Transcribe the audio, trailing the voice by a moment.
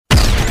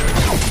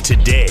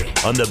Today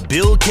on The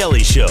Bill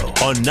Kelly Show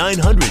on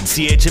 900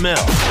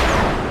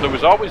 CHML. There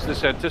was always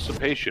this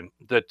anticipation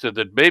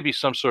that maybe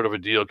some sort of a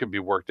deal could be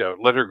worked out.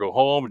 Let her go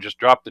home and just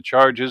drop the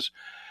charges.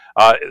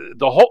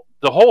 The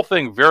whole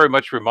thing very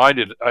much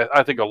reminded,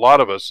 I think, a lot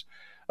of us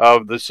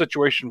of the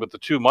situation with the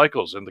two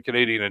Michaels and the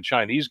Canadian and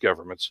Chinese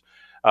governments.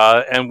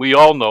 And we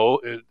all know,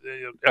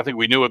 I think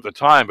we knew at the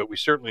time, but we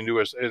certainly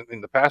knew as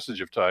in the passage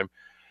of time,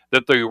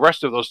 that the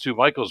arrest of those two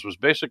Michaels was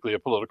basically a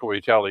political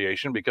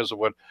retaliation because of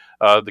what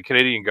the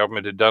Canadian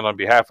government had done on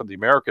behalf of the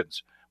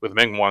Americans with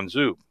Meng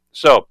Wanzhou.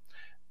 So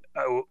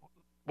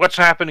what's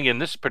happening in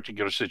this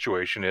particular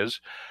situation is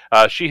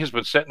she has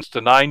been sentenced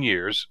to 9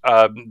 years.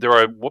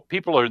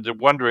 People are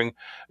wondering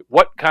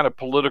what kind of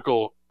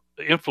political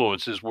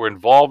influences were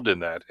involved in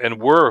that, and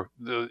were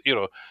the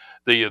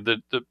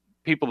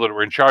people that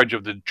were in charge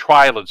of the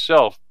trial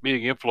itself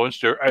being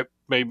influenced, or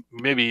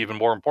maybe even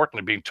more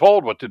importantly, being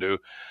told what to do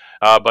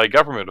by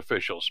government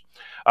officials.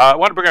 I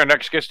want to bring our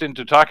next guest in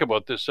to talk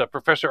about this.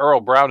 Professor Earl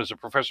Brown is a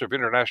professor of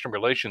international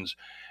relations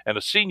and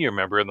a senior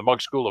member in the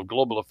Munk School of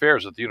Global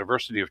Affairs at the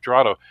University of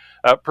Toronto.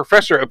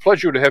 Professor, a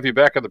pleasure to have you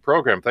back on the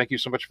program. Thank you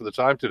so much for the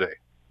time today.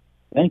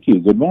 Thank you.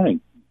 Good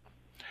morning.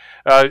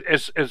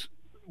 As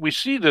we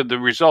see the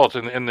result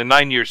in the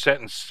 9-year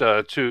sentence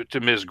to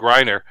Ms.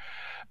 Greiner,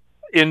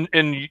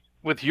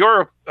 with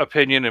your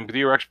opinion and with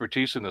your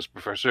expertise in this,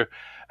 Professor,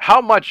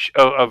 how much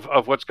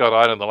of what's gone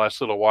on in the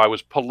last little while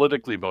was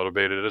politically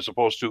motivated as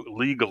opposed to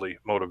legally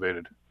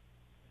motivated?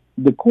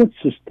 The court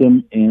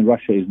system in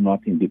Russia is not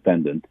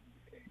independent.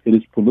 It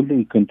is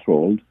politically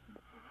controlled,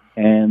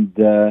 and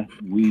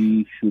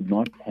we should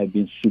not have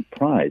been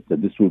surprised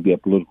that this will be a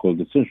political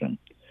decision.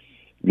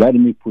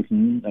 Vladimir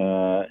Putin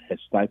has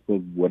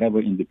stifled whatever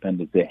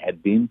independence there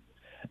had been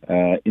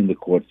in the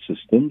court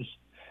systems.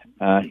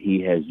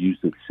 He has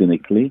used it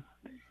cynically,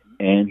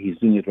 and he's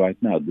doing it right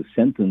now. The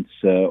sentence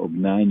of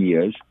 9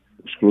 years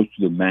is close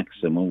to the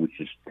maximum, which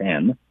is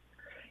 10,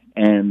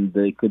 and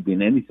it could be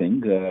in anything.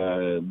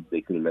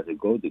 They could have let it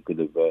go. They could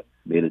have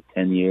made it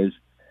 10 years.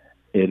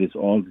 It is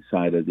all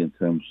decided in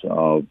terms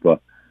of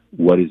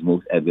what is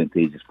most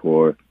advantageous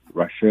for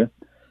Russia,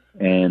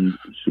 and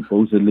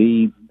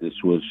supposedly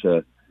this was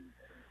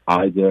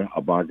either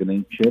a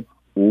bargaining chip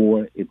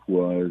or it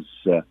was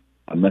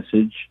a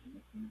message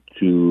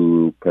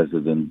to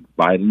President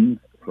Biden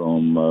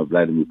from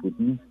Vladimir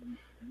Putin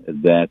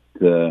that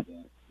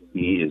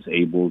he is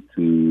able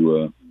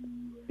to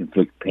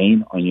inflict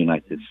pain on the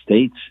United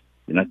States.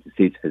 The United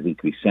States has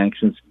increased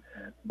sanctions,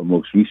 but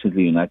most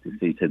recently the United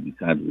States had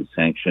decided to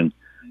sanction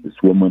this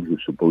woman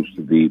who's supposed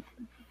to be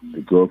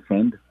the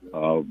girlfriend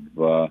of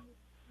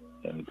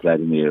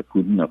Vladimir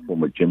Putin, a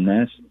former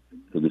gymnast.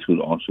 So this would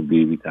also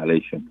be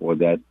retaliation for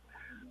that.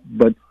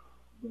 But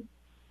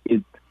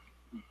it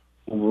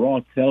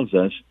overall tells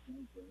us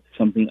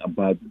something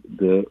about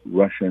the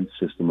Russian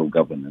system of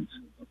governance,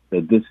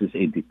 that this is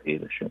a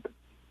dictatorship.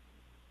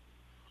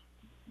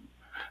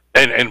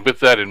 And with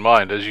that in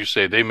mind, as you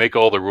say, they make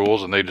all the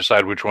rules and they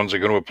decide which ones are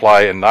going to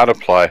apply and not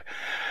apply.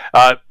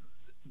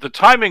 The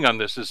timing on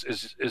this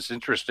is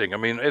interesting. I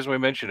mean, as we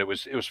mentioned, it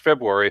was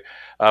February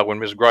when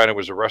Ms. Greiner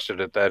was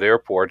arrested at that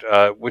airport,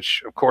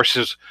 which of course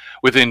is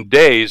within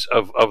days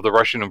of the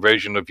Russian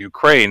invasion of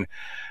Ukraine,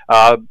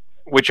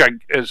 which,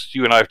 as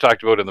you and I have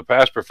talked about in the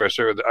past,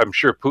 Professor, I'm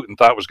sure Putin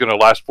thought was going to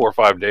last 4 or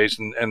 5 days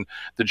and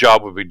the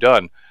job would be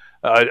done.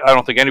 I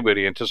don't think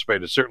anybody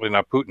anticipated, certainly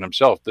not Putin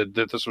himself, that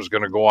this was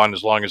going to go on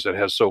as long as it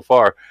has so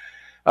far.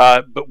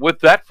 But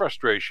with that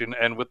frustration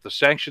and with the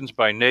sanctions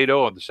by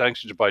NATO and the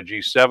sanctions by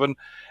G7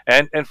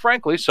 and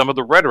frankly, some of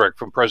the rhetoric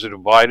from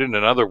President Biden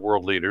and other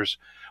world leaders,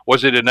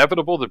 was it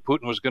inevitable that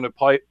Putin was going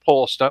to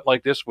pull a stunt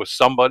like this with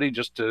somebody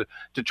just to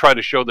try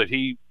to show that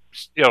he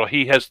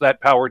has that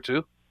power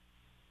too?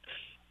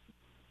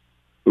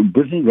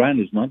 Brittney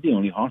Griner is not the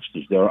only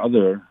hostage. There are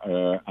other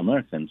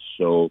Americans.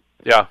 So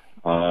yeah,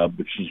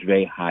 but she's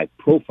very high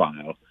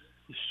profile.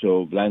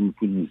 So Vladimir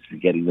Putin is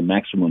getting the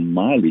maximum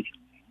mileage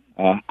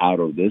out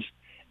of this.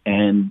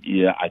 And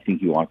yeah, I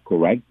think you are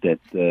correct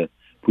that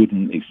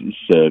Putin is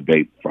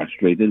very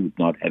frustrated with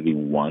not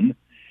having won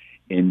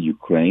in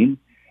Ukraine.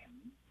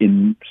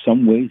 In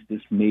some ways,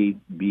 this may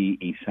be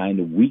a sign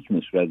of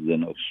weakness rather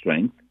than of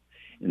strength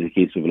in the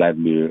case of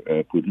Vladimir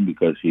Putin,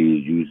 because he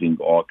is using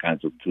all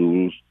kinds of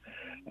tools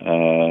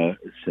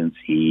since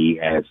he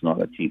has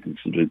not achieved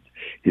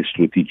his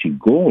strategic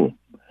goal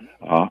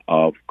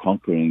of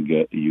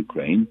conquering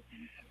Ukraine.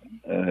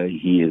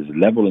 He is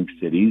leveling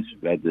cities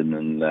rather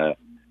than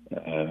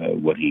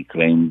what he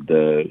claimed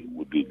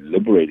would be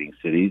liberating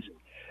cities,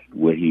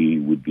 where he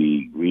would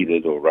be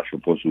greeted, or Russian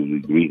forces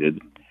would be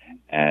greeted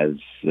as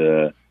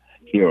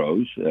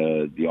heroes.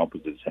 The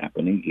opposite is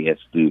happening. He has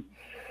to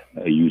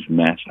use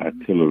mass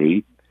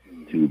artillery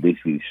to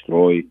basically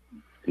destroy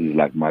cities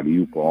like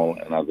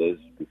Mariupol and others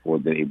before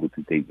they're able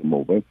to take them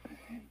over.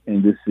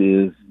 And this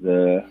is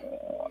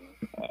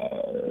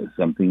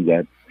something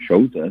that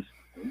shows us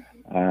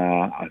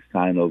a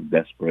sign of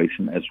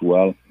desperation, as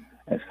well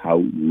as how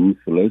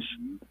ruthless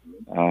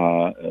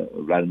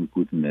Vladimir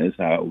Putin is.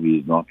 He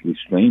is not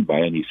restrained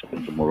by any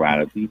sense of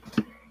morality.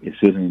 It's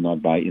certainly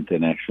not by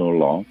international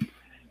law.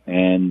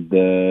 And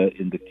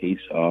in the case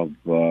of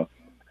Ms.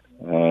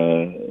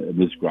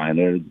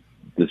 Griner,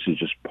 this is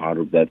just part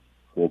of that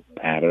whole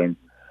pattern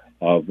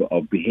of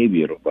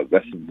behavior, of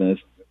aggressiveness,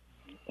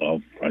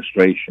 of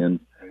frustration,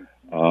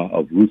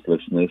 of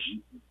ruthlessness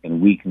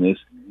and weakness.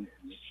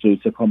 So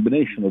it's a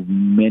combination of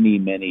many,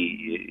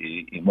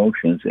 many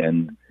emotions,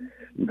 and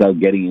without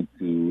getting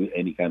into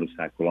any kind of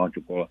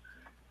psychological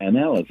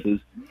analysis,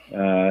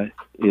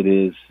 it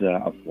is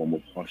a form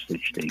of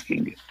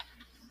hostage-taking.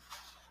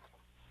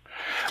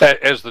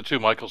 As the two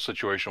Michael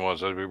situation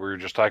was, we were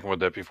just talking about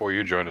that before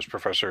you joined us,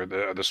 Professor,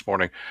 this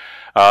morning,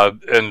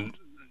 and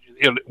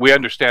we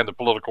understand the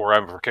political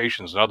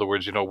ramifications. In other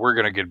words, we're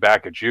going to get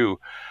back at you.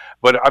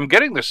 But I'm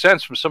getting the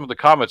sense from some of the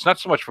comments, not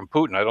so much from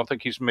Putin. I don't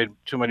think he's made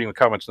too many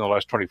comments in the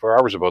last 24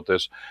 hours about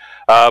this.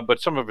 But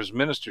some of his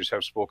ministers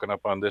have spoken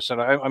up on this.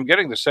 And I'm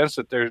getting the sense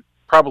that they're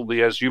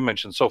probably, as you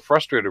mentioned, so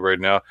frustrated right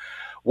now.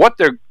 What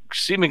they're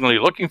seemingly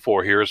looking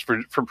for here is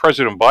for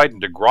President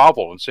Biden to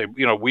grovel and say,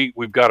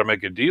 we've got to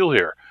make a deal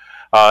here.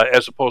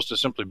 As opposed to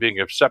simply being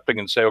accepting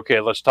and say,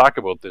 okay, let's talk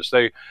about this.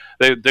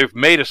 They've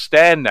made a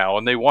stand now,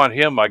 and they want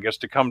him, I guess,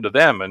 to come to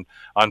them and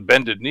on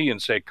bended knee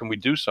and say, can we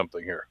do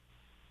something here?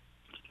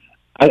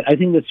 I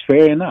think that's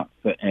fair enough.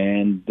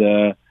 And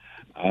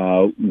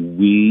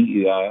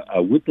we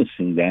are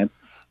witnessing that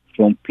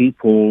from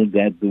people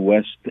that the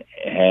West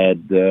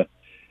had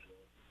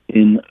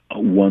in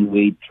one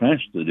way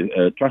trusted.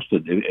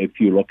 If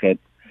you look at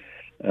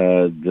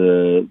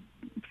the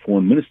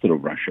foreign minister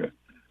of Russia,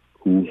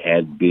 who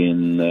had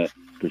been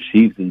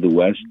perceived in the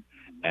West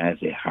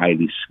as a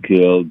highly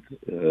skilled,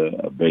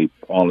 very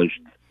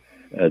polished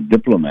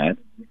diplomat,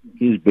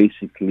 he's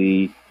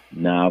basically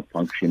now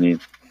functioning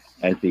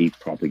as a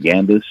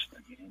propagandist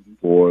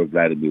for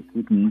Vladimir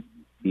Putin.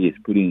 He is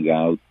putting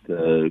out,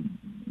 the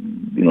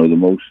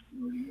most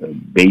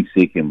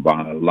basic and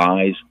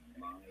lies.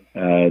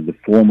 The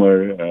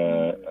former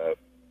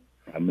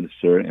Prime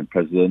Minister and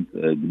President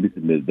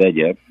Dmitry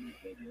Medvedev,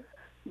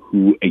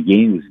 who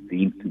again was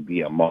deemed to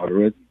be a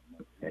moderate,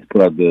 has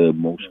put out the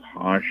most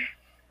harsh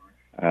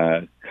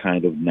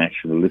kind of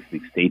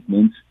nationalistic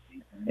statements.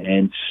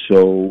 And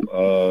so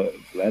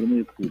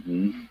Vladimir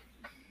Putin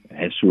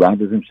has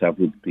surrounded himself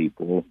with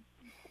people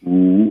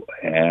who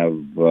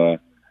have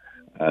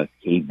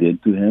caved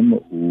into him,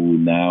 who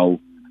now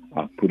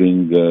are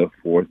putting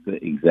forth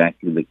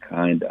exactly the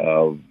kind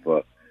of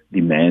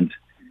demands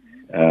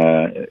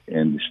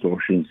and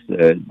distortions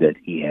that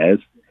he has.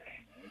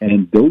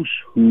 And those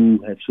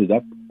who have stood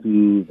up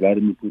to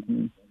Vladimir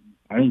Putin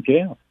are in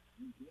jail.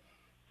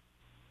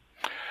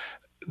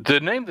 The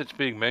name that's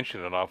being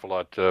mentioned an awful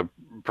lot,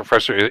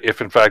 Professor, if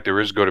in fact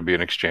there is going to be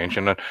an exchange,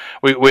 and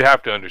we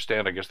have to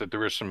understand, I guess, that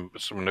there is some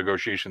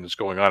negotiation that's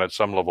going on at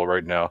some level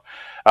right now.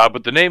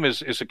 But the name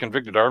is a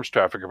convicted arms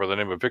trafficker by the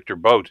name of Victor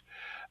Bout.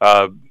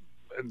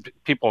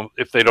 People,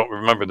 if they don't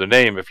remember the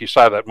name, if you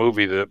saw that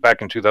movie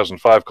back in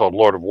 2005 called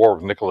Lord of War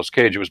with Nicolas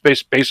Cage, it was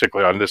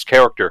basically on this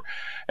character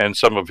and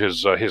some of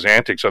his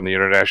antics on the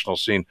international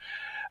scene.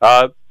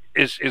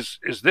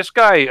 Is this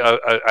guy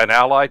an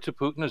ally to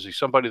Putin? Is he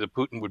somebody that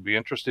Putin would be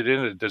interested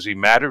in? Does he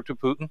matter to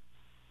Putin?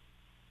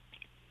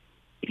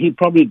 He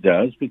probably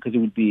does, because it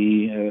would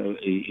be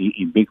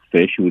a big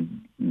fish. It would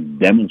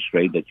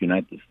demonstrate that the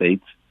United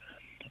States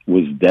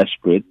was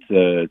desperate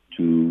to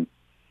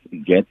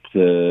get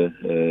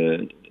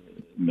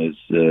Ms.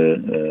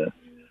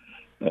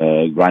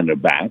 Griner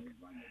back.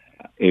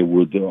 It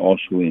would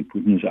also, in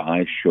Putin's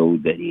eyes, show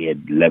that he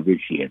had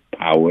leverage, he had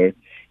power,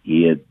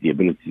 he had the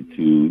ability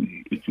to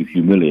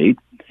humiliate.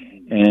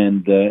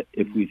 And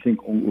if we think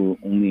only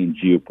in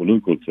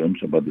geopolitical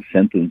terms about the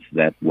sentence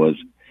that was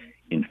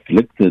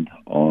inflicted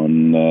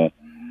on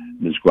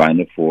Ms.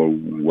 Griner for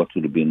what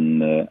would have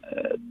been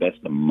at best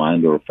a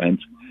minor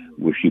offense,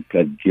 where she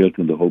pled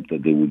guilty in the hope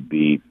that there would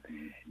be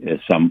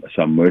some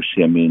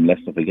mercy. I mean,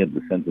 let's not forget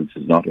the sentence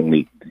is not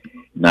only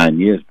 9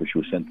 years, but she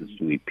was sentenced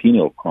to a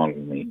penal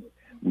colony,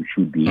 which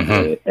would be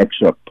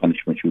extra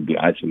punishment. She would be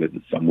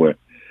isolated somewhere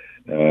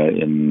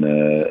in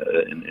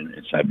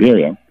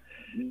Siberia,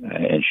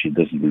 and she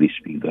doesn't really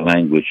speak the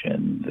language,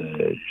 and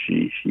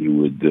she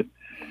would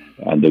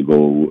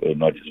undergo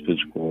not just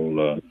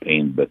physical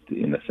pain, but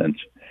in a sense,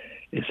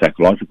 a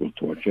psychological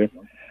torture.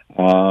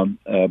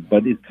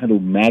 But it kind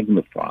of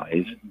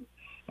magnifies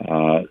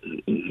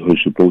her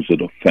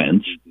supposed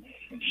offense.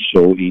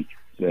 So it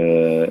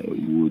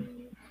would,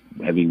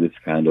 having this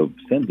kind of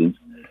sentence,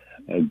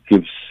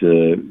 gives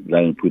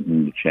Vladimir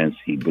Putin the chance,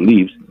 he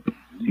believes,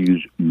 to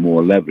use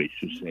more leverage,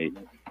 to say,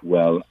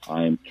 well,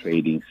 I'm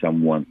trading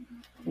someone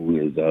who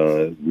is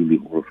a really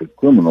horrific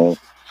criminal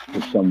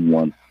for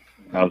someone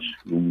else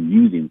whom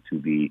you deem to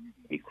be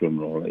a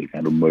criminal, a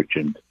kind of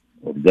merchant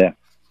of death.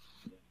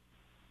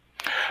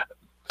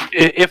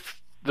 If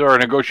there are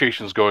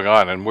negotiations going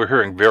on, and we're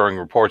hearing varying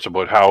reports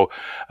about how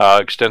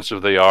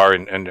extensive they are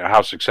and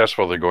how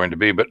successful they're going to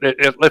be, but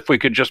if we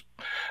could just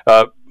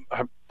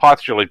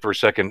postulate for a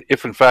second,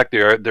 if in fact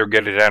they're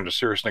getting down to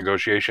serious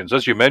negotiations.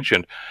 As you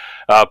mentioned,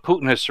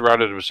 Putin has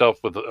surrounded himself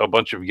with a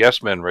bunch of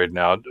yes men right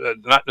now,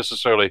 not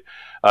necessarily,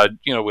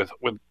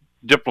 with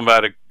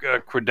diplomatic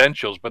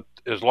credentials, but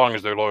as long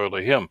as they're loyal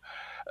to him.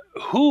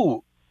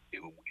 Who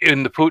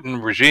in the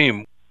Putin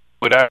regime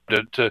would have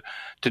to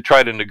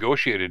try to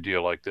negotiate a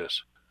deal like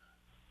this?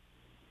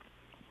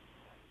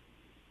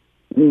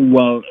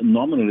 Well,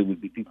 nominally it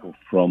would be people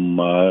from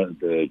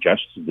the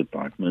Justice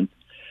Department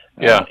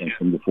and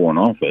from the Foreign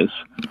Office.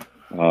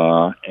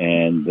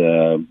 And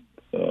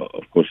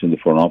of course, in the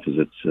Foreign Office,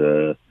 it's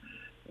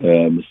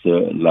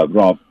Mr.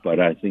 Lavrov. But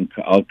I think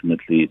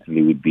ultimately it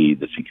really would be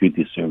the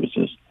security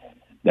services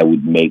that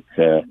would make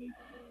the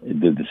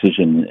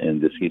decision in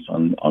this case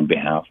on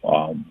behalf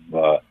of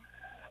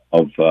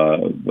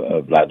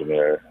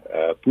Vladimir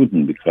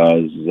Putin,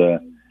 because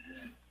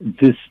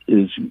this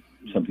is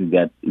something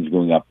that is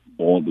going up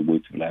all the way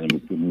to Vladimir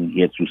Putin.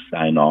 He has to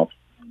sign off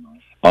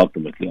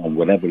ultimately on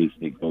whatever is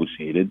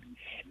negotiated,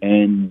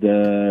 and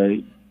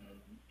to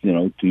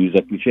use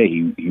a cliche,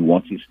 he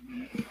wants his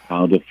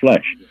pound of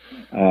flesh.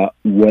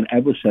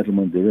 Whatever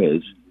settlement there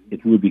is,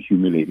 it will be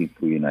humiliating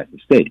for the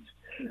United States.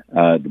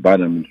 The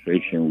Biden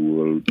administration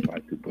will try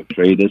to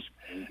portray this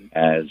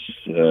as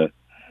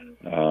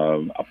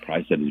a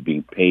price that is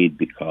being paid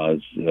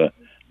because the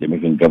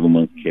American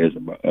government cares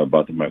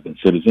about American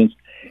citizens,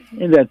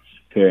 and that's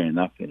fair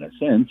enough in a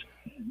sense.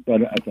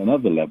 But at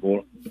another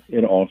level,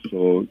 it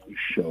also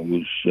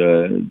shows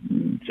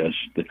just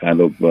the kind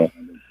of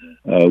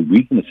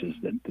weaknesses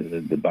that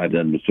the Biden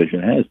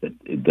administration has, that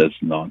it does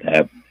not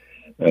have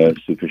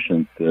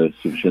sufficient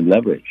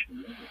leverage,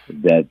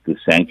 that the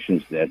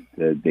sanctions that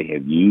they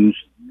have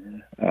used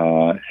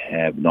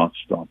have not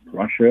stopped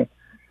Russia,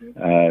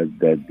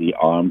 that the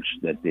arms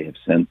that they have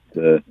sent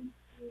to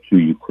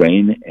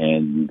Ukraine,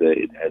 and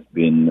it has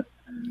been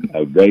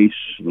a very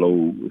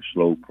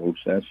slow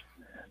process.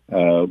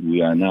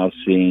 We are now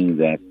seeing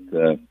that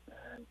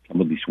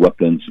some of these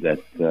weapons that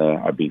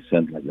are being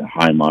sent, like the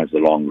HIMARS, the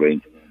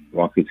long-range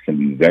rockets, can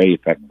be very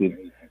effective.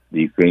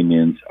 The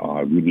Ukrainians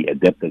are really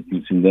adept at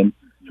using them.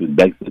 So it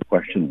begs the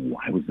question,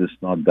 why was this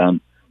not done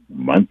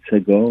months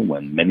ago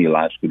when many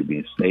lives could have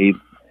been saved?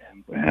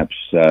 Perhaps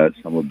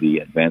some of the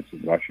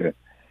advances Russia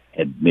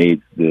had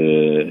made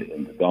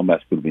in the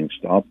Donbass could have been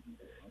stopped.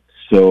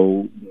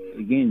 So,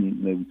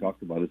 again, we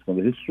talked about it. When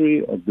the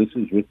history of this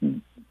is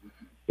written,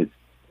 it's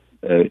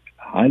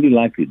highly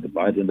likely the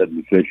Biden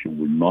administration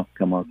will not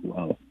come out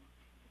well.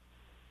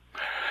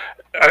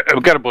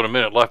 I've got about a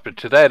minute left, but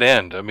to that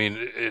end, I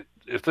mean,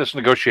 if this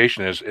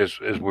negotiation is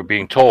we're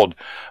being told,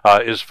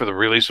 is for the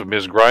release of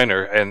Ms.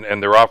 Greiner,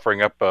 and they're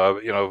offering up,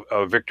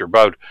 Victor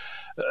Bout,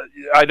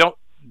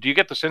 do you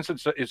get the sense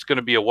it's going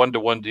to be a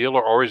one-to-one deal,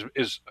 or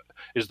is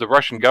the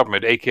Russian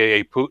government,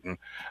 aka Putin,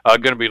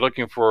 going to be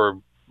looking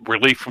for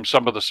relief from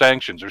some of the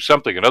sanctions or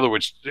something? In other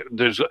words,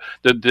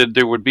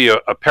 there would be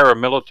a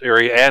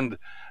paramilitary and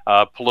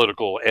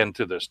political end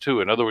to this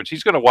too. In other words,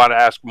 he's going to want to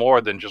ask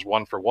more than just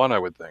one for one, I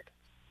would think.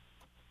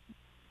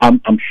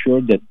 I'm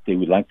sure that they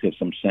would like to have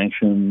some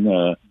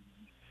sanction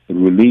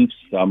relief,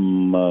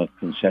 some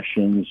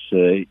concessions,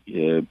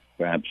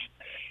 perhaps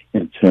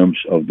in terms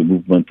of the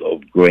movement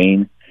of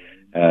grain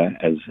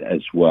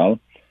as well.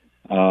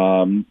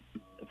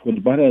 For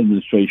the Biden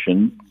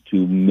administration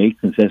to make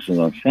concessions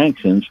on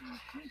sanctions,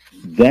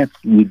 that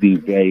would be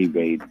very,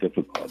 very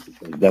difficult,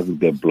 because that would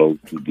be a blow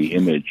to the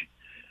image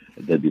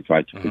that they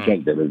try to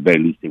project. That at the very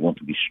least they want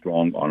to be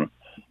strong on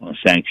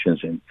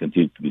sanctions and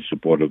continue to be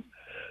supportive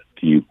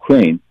to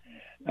Ukraine.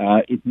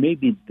 It may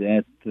be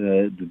that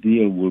the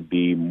deal will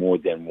be more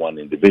than one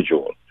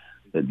individual,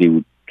 that they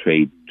would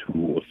trade 2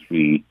 or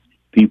 3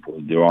 people.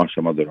 There are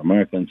some other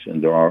Americans,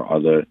 and there are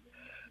other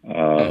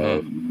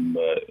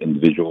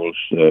individuals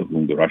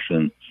whom the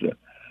Russians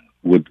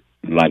would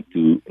like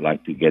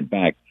to get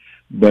back.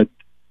 But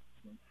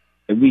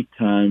every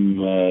time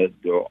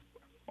there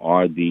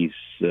are these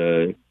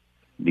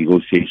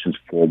negotiations,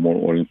 formal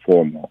or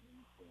informal,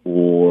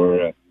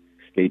 or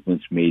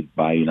statements made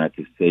by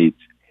United States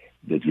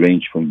that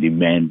range from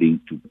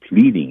demanding to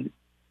pleading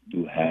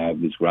to have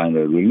this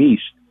Greiner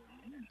released,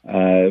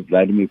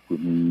 Vladimir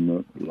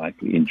Putin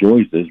likely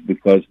enjoys this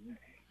because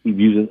he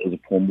views it as a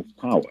form of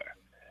power,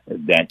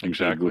 that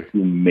he's able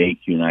to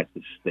make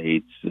United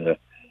States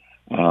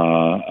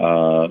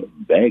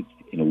beg,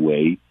 in a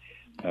way,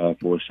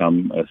 for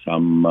some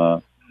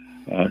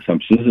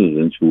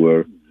citizens who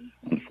were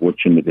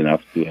unfortunate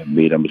enough to have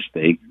made a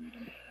mistake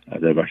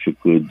that Russia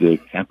could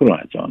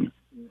capitalize on.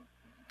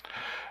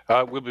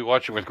 We'll be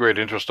watching with great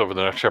interest over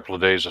the next couple of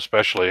days,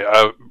 especially.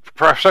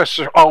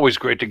 Professor, always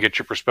great to get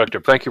your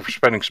perspective. Thank you for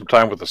spending some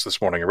time with us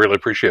this morning. I really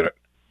appreciate it.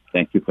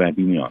 Thank you for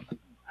having me on.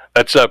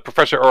 That's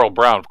Professor Earl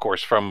Brown, of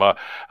course, from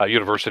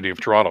University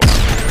of Toronto.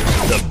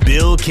 The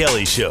Bill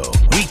Kelly Show,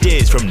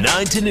 weekdays from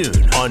 9 to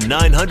noon on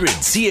 900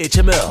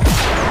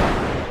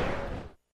 CHML.